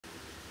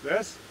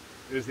This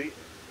is the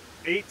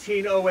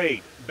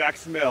 1808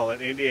 Beck's Mill in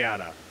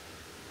Indiana.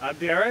 I'm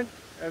Darren,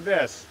 and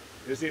this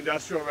is the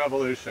Industrial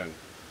Revolution.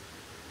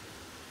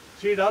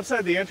 Seated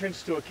outside the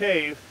entrance to a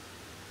cave,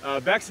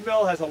 Beck's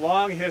Mill has a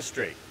long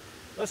history.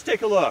 Let's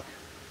take a look.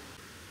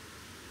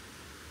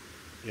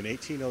 In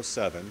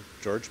 1807,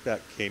 George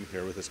Beck came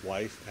here with his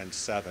wife and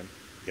seven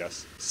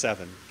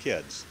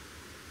kids.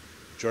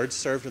 George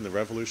served in the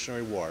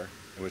Revolutionary War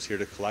and was here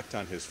to collect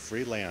on his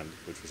free land,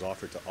 which was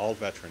offered to all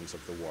veterans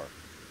of the war.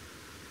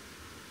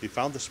 He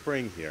found the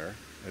spring here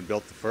and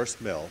built the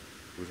first mill,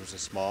 which was a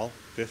small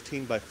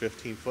 15 by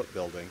 15 foot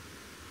building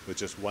with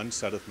just one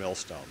set of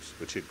millstones,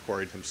 which he had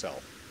quarried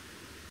himself.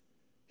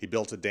 He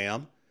built a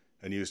dam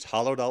and used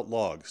hollowed out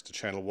logs to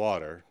channel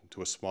water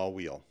to a small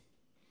wheel.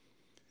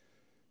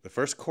 The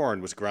first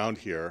corn was ground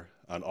here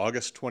on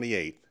August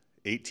 28,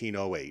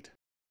 1808.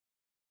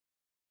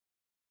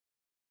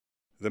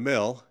 The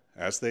mill,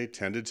 as they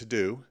tended to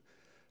do,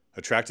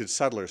 attracted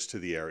settlers to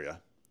the area,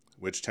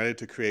 which tended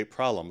to create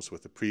problems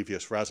with the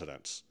previous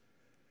residents.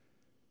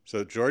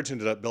 So George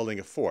ended up building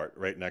a fort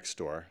right next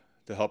door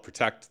to help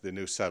protect the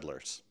new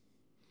settlers.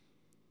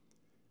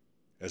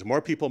 As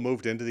more people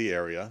moved into the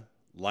area,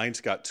 lines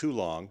got too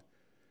long,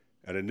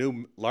 and a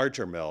new,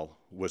 larger mill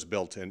was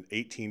built in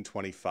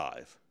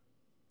 1825.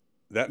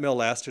 That mill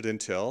lasted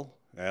until,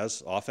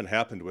 as often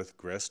happened with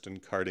grist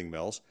and carding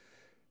mills,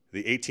 the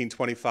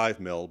 1825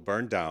 mill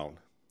burned down.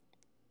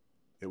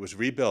 It was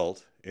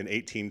rebuilt in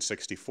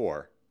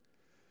 1864.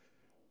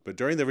 But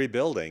during the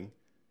rebuilding,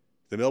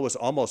 the mill was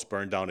almost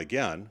burned down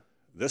again,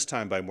 this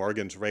time by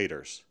Morgan's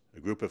Raiders, a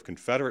group of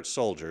Confederate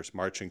soldiers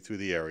marching through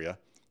the area,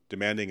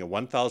 demanding a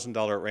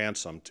 $1,000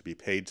 ransom to be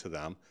paid to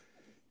them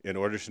in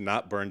order to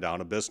not burn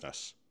down a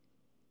business.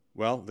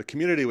 Well, the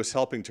community was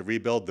helping to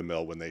rebuild the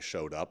mill when they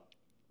showed up,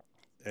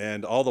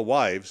 and all the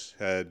wives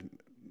had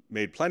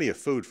made plenty of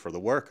food for the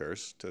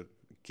workers to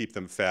keep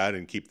them fed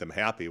and keep them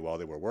happy while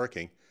they were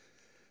working.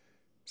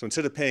 So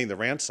instead of paying the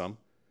ransom,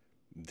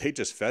 they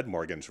just fed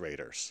Morgan's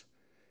Raiders,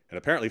 and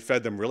apparently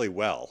fed them really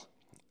well.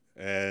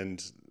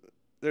 And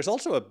there's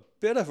also a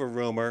bit of a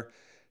rumor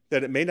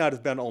that it may not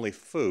have been only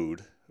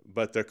food,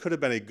 but there could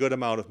have been a good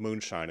amount of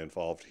moonshine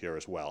involved here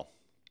as well.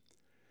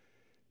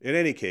 In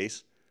any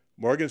case,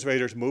 Morgan's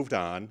Raiders moved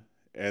on,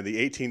 and the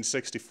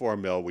 1864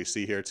 mill we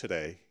see here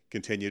today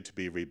continued to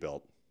be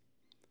rebuilt.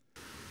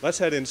 Let's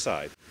head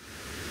inside.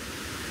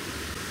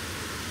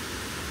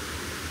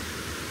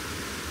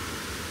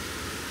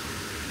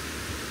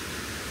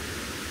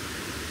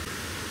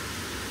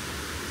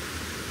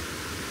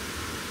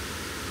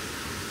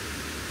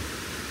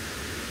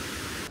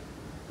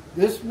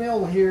 This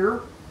mill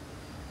here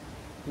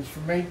is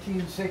from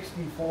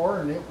 1864,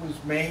 and it was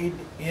made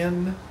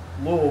in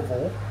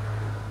Louisville.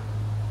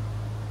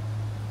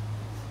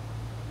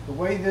 The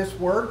way this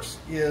works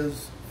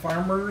is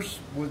farmers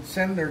would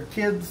send their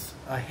kids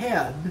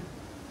ahead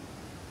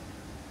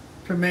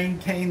to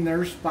maintain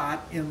their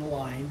spot in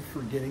line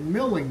for getting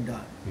milling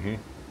done.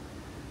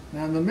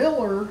 Now the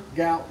miller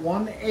got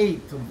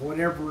 1/8 of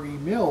whatever he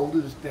milled,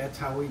 that's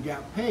how he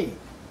got paid.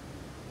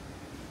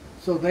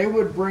 So they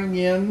would bring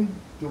in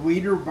the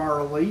wheat or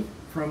barley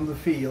from the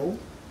field,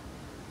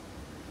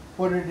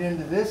 put it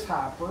into this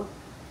hopper.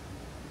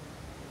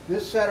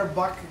 This set of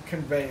bucket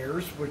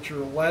conveyors, which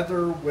are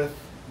leather with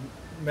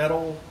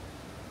metal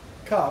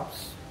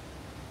cups,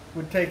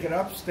 would take it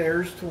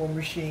upstairs to a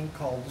machine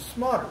called the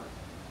smudder.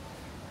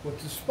 What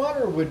the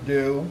smudder would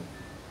do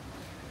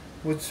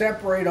would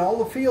separate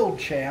all the field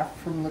chaff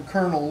from the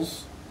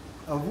kernels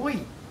of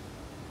wheat.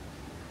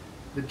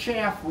 The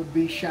chaff would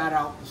be shot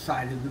out the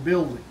side of the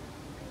building.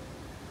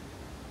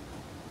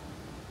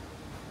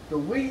 The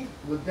wheat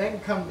would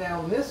then come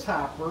down this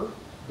hopper,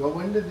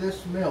 go into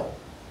this mill.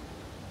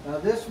 Now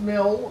this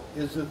mill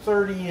is a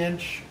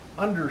 30-inch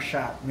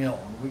undershot mill.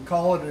 We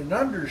call it an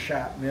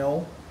undershot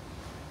mill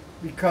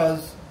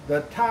because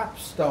the top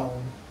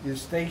stone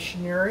is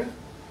stationary.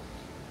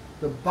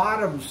 The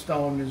bottom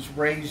stone is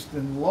raised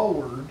and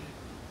lowered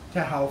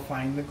to how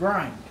fine the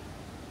grind.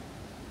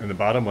 And the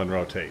bottom one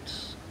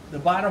rotates. The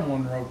bottom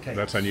one rotates.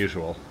 That's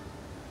unusual.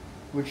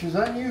 Which is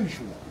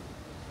unusual.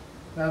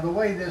 Now the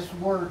way this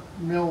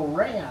mill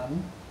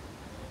ran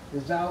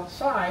is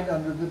outside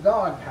under the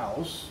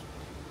doghouse.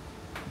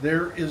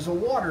 There is a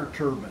water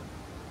turbine.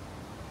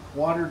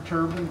 Water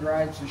turbine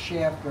drives the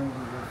shaft under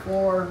the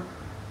floor,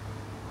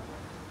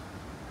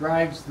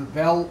 drives the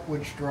belt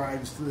which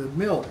drives the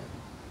mill.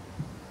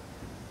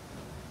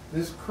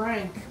 This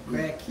crank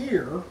back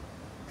here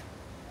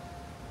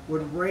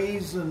would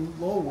raise and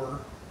lower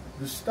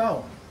the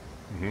stone,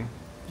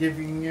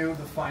 giving you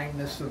the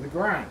fineness of the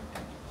grind.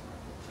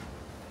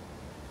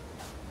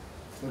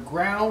 The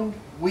ground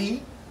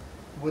wheat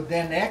would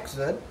then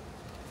exit,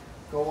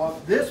 go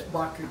up this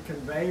bucket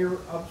conveyor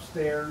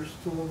upstairs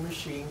to a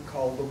machine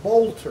called a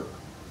bolter.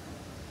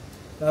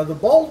 Now the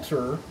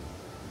bolter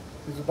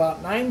is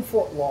about 9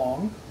 foot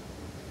long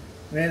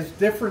and has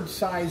different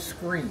size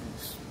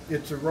screens.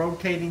 It's a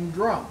rotating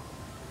drum.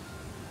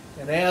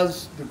 And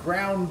as the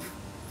ground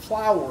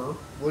flour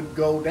would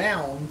go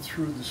down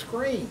through the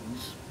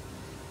screens,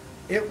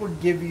 it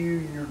would give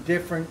you your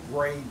different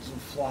grades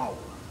of flour.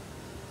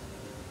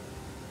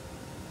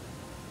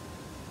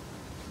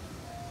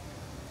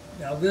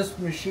 Now this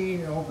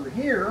machine over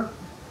here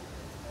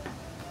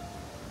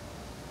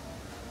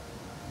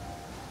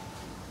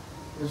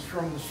is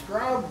from the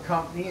Stroud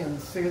Company in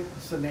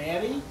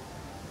Cincinnati.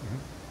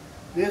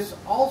 This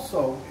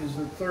also is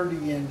a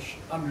 30-inch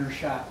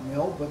undershot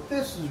mill, but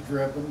this is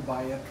driven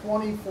by a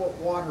 20-foot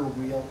water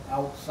wheel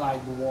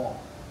outside the wall.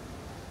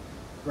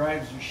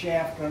 Drives the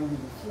shaft under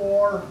the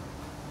floor,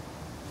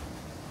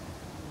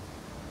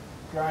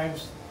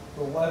 drives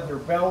the leather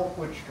belt,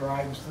 which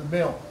drives the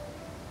mill.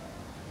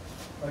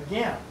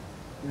 Again,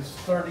 this is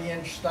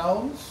 30-inch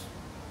stones.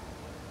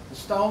 The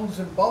stones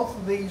in both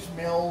of these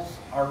mills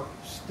are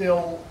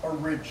still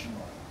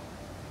original.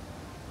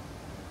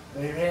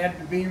 They've had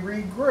to be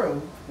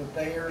regrooved, but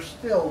they are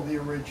still the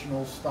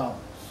original stones,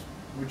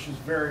 which is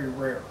very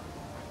rare.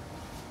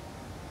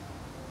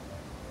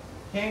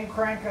 Hand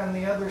crank on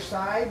the other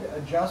side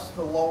adjusts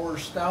the lower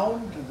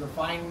stone to the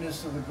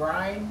fineness of the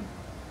grind.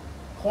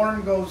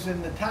 Corn goes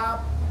in the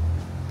top.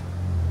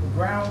 The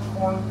ground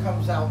corn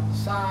comes out the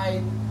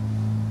side.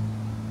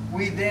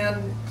 We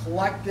then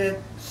collect it,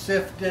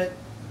 sift it,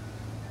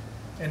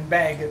 and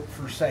bag it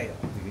for sale.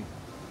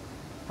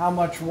 How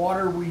much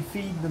water we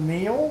feed the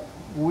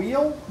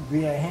wheel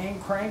via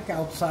hand crank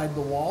outside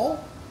the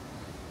wall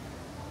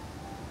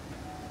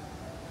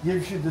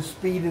gives you the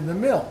speed of the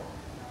mill.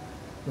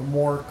 The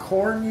more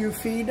corn you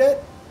feed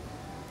it,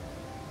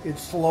 it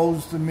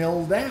slows the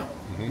mill down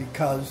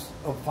because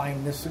of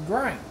fineness of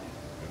grind.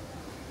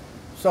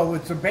 So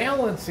it's a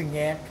balancing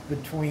act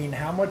between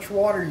how much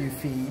water you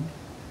feed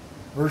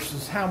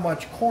versus how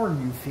much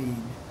corn you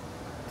feed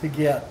to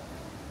get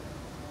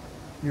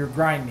your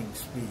grinding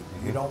speed.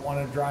 You don't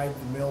want to drive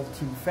the mill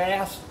too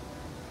fast.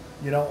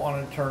 You don't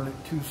want to turn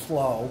it too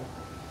slow.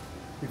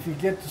 If you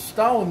get the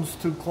stones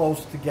too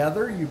close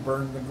together, you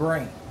burn the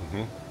grain.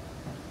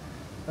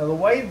 Now the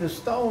way the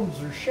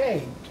stones are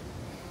shaped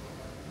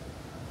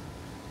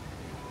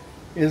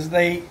is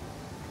they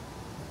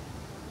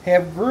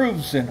have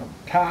grooves in them,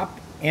 top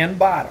and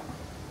bottom.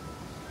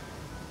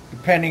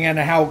 Depending on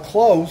how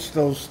close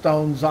those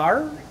stones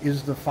are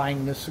is the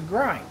fineness of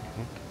grind.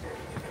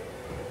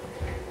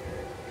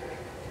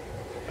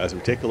 As we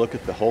take a look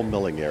at the whole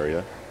milling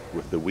area,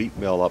 with the wheat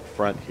mill up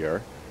front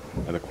here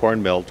and the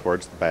corn mill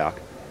towards the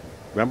back,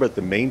 remember that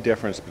the main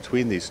difference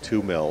between these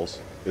two mills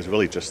is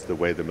really just the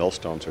way the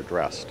millstones are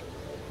dressed.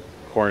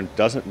 Corn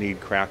doesn't need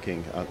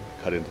cracking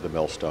cut into the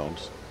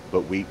millstones,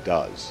 but wheat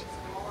does.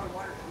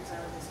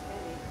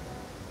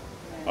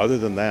 Other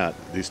than that,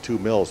 these two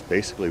mills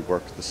basically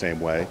work the same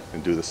way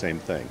and do the same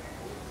thing.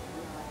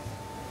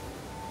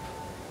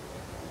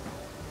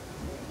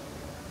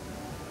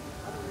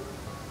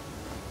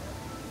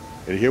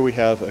 And here we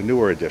have a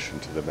newer addition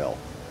to the mill.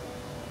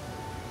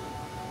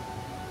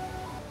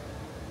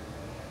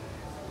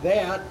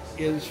 That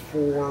is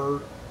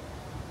for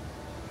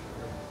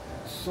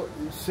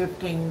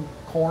sifting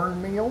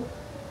cornmeal.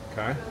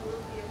 Okay.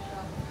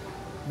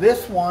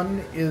 This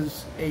one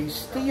is a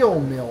steel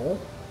mill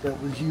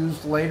that was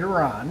used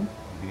later on,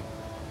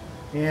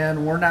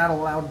 and we're not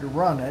allowed to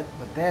run it,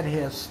 but that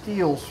has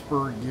steel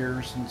spur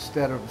gears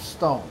instead of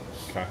stones.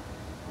 Okay.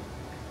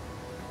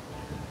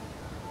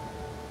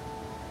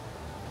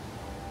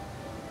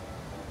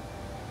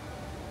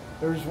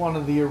 There's one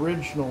of the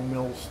original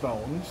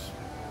millstones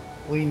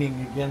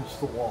leaning against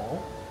the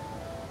wall.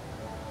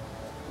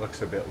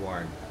 Looks a bit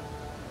worn.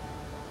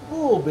 A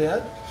little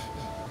bit.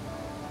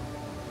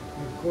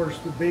 And of course,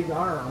 the big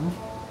arm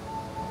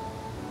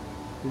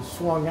is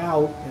swung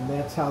out, and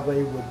that's how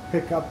they would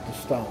pick up the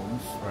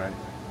stones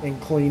and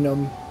clean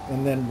them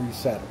and then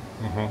reset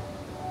them.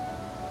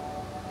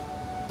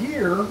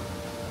 Here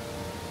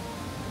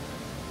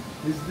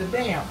is the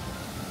dam.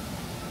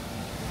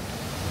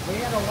 We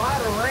had a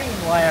lot of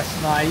rain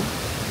last night,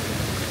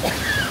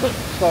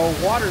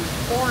 so water's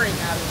pouring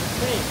out of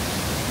the cave.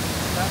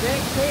 Now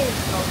that cave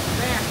goes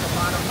back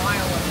about 1.5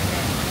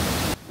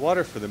 miles.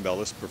 Water for the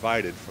mill is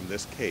provided from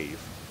this cave,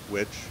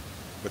 which,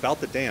 without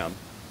the dam,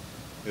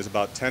 is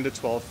about 10 to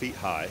 12 feet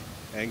high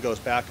and goes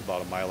back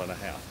about 1.5 miles.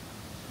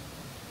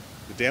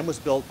 The dam was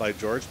built by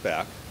George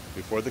Beck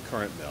before the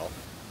current mill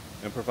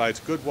and provides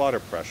good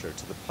water pressure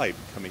to the pipe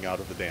coming out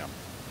of the dam.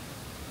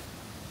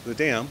 The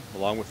dam,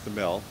 along with the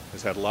mill,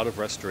 has had a lot of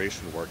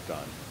restoration work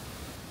done.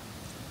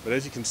 But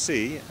as you can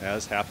see,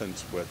 as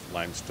happens with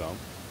limestone,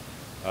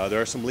 there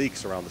are some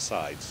leaks around the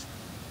sides.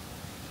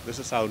 This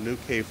is how new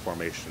cave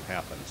formation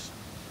happens.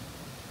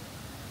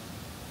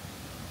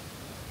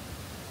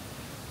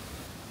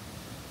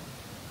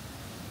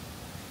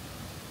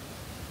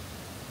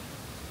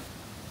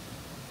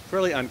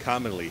 Fairly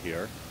uncommonly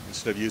here,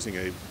 instead of using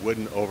a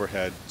wooden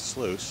overhead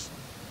sluice,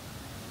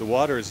 the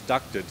water is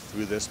ducted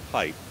through this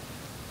pipe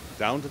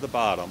down to the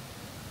bottom,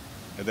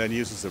 and then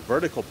uses a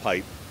vertical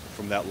pipe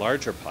from that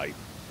larger pipe,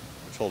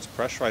 which holds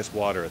pressurized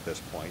water at this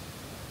point,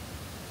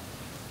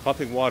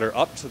 pumping water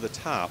up to the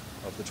top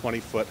of the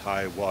 20-foot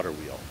high water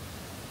wheel.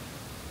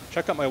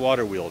 Check out my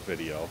water wheel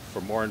video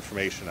for more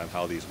information on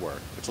how these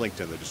work. It's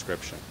linked in the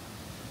description.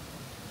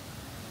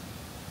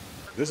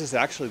 This is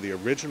actually the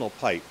original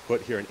pipe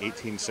put here in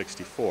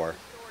 1864,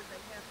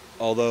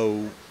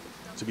 although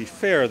to be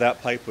fair,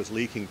 that pipe was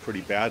leaking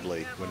pretty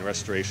badly when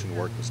restoration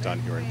work was done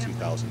here in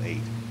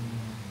 2008.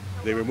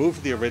 They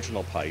removed the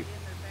original pipe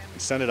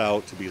and sent it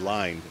out to be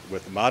lined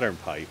with modern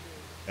pipe,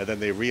 and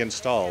then they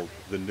reinstalled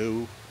the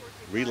new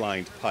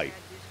relined pipe.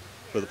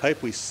 So the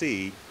pipe we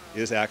see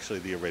is actually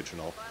the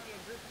original,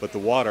 but the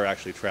water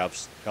actually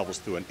travels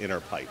through an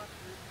inner pipe.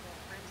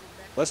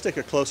 Let's take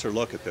a closer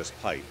look at this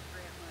pipe.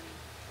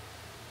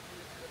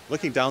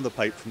 Looking down the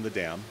pipe from the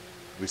dam,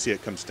 we see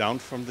it comes down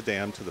from the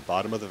dam to the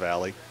bottom of the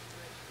valley,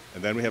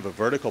 and then we have a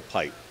vertical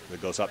pipe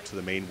that goes up to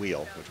the main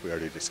wheel, which we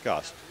already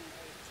discussed.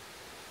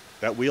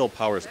 That wheel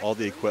powers all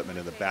the equipment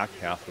in the back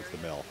half of the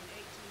mill.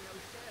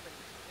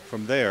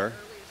 From there,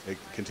 it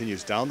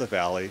continues down the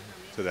valley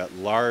to that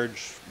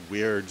large,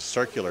 weird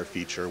circular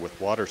feature with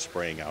water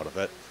spraying out of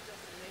it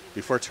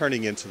before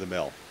turning into the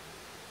mill.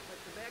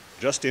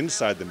 Just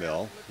inside the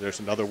mill,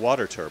 there's another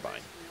water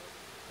turbine.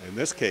 In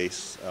this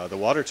case, the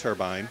water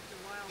turbine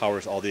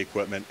powers all the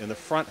equipment in the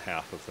front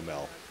half of the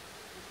mill.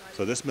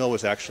 So this mill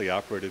was actually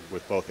operated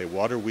with both a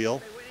water wheel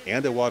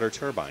and a water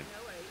turbine.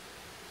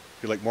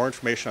 If you'd like more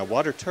information on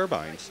water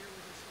turbines,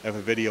 I have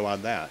a video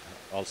on that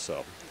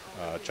also.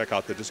 Check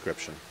out the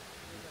description.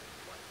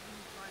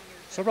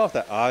 So about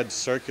that odd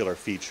circular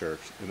feature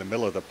in the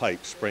middle of the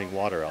pipe spraying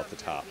water out the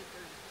top.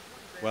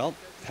 Well,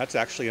 that's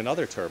actually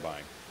another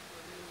turbine.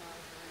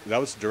 That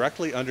was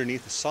directly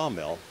underneath the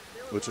sawmill,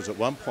 which was at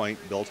one point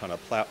built on a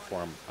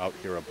platform out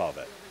here above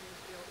it.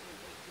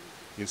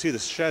 You can see the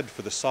shed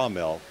for the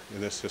sawmill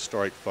in this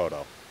historic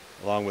photo,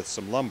 along with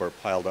some lumber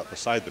piled up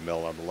beside the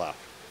mill on the left.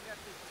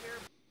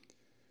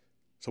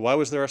 So why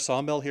was there a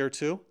sawmill here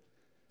too?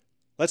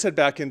 Let's head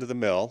back into the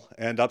mill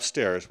and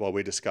upstairs while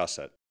we discuss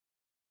it.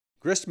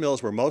 Grist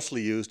mills were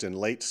mostly used in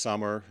late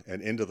summer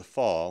and into the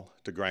fall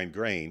to grind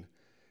grain,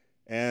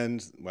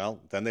 and, well,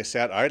 then they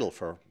sat idle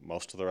for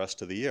most of the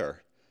rest of the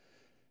year.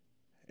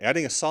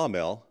 Adding a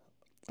sawmill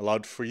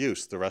allowed for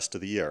use the rest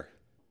of the year.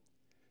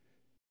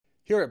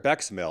 Here at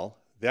Beck's mill,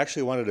 they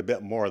actually wanted a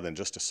bit more than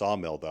just a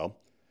sawmill, though.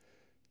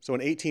 So in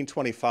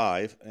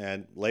 1825,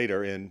 and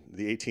later in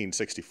the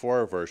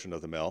 1864 version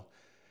of the mill,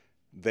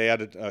 they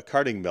added a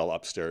carding mill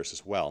upstairs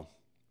as well.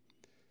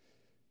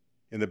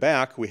 In the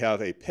back, we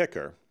have a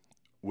picker,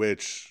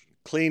 which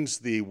cleans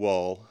the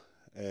wool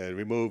and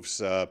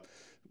removes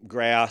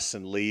grass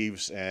and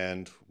leaves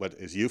and what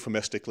is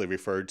euphemistically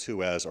referred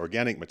to as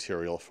organic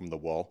material from the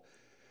wool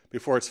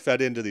before it's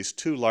fed into these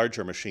two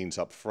larger machines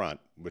up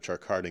front, which are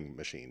carding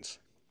machines.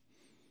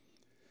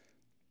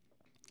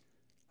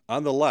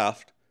 On the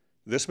left,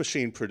 this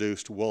machine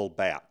produced wool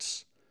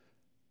bats.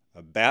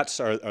 Bats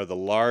are the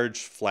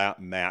large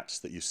flat mats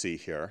that you see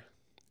here,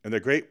 and they're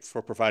great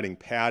for providing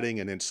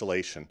padding and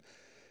insulation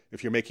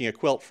if you're making a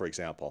quilt, for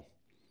example.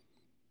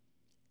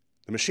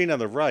 The machine on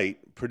the right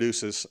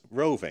produces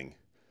roving.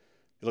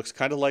 It looks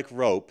kind of like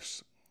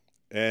ropes,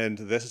 and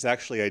this is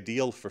actually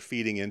ideal for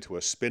feeding into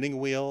a spinning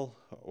wheel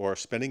or a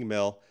spinning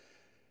mill,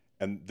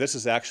 and this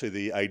is actually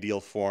the ideal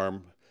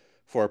form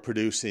for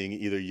producing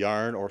either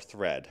yarn or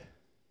thread.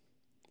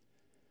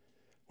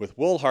 With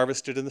wool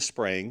harvested in the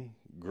spring,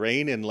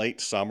 grain in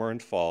late summer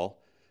and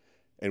fall,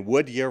 and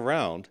wood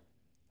year-round,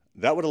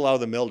 that would allow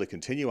the mill to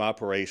continue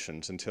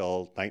operations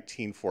until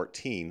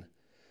 1914,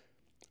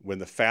 when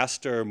the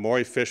faster, more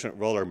efficient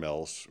roller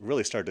mills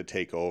really started to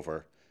take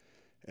over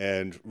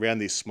and ran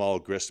these small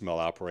grist mill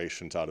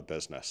operations out of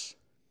business.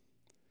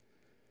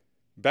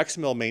 Beck's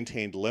mill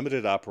maintained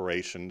limited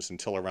operations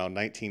until around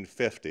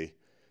 1950,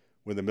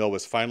 when the mill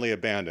was finally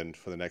abandoned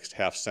for the next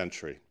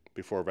half-century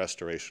before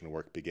restoration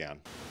work began.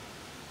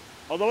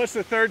 Although it's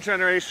the third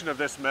generation of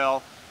this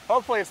mill,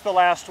 hopefully it's the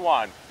last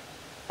one.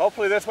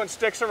 Hopefully this one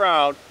sticks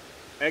around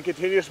and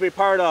continues to be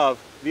part of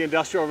the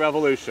Industrial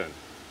Revolution.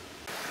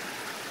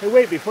 Hey,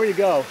 wait, before you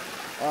go,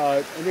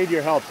 I need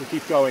your help to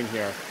keep going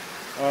here.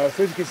 So as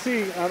you can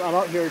see, I'm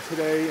out here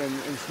today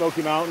in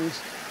Smoky Mountains,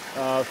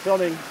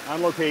 filming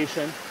on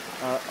location.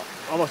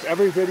 Almost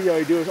every video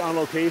I do is on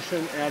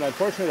location, and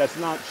unfortunately that's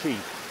not cheap.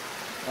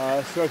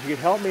 So if you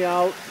could help me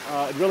out,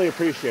 I'd really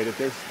appreciate it.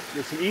 There's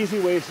some easy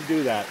ways to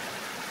do that.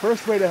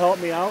 First way to help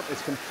me out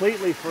is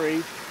completely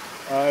free.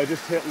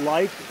 Just hit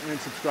like and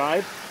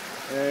subscribe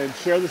and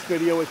share this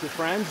video with your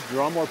friends.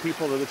 Draw more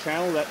people to the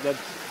channel.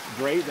 That's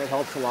great. That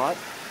helps a lot.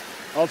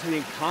 Also,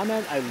 you can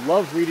comment. I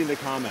love reading the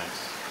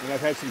comments, and I've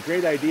had some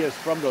great ideas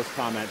from those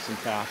comments, in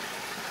fact.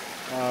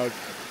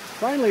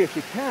 Finally, if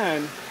you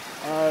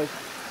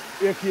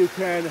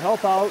can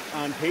help out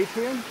on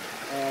Patreon,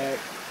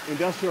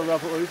 Industrial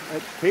Revolution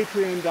at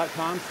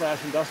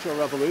patreon.com/Industrial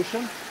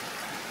Revolution,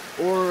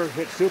 or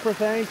hit Super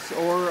Thanks,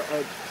 or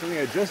something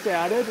I just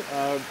added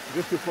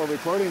just before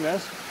recording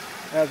this.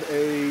 I have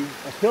a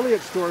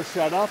affiliate store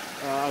set up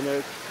on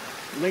the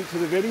link to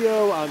the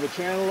video on the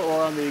channel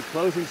or on the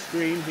closing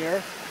screen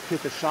here.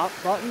 Hit the shop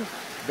button.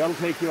 That'll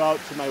take you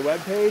out to my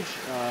webpage.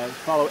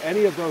 Follow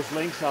any of those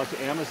links out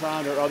to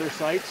Amazon or other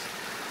sites.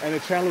 and the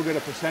channel will get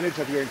a percentage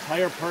of your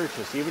entire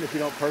purchase, even if you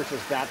don't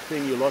purchase that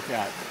thing you look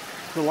at.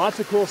 So lots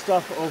of cool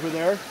stuff over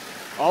there.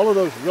 All of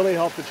those really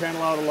help the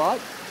channel out a lot.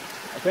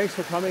 Thanks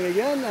for coming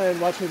again and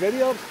watching the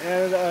video,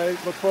 and I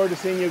look forward to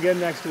seeing you again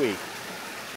next week.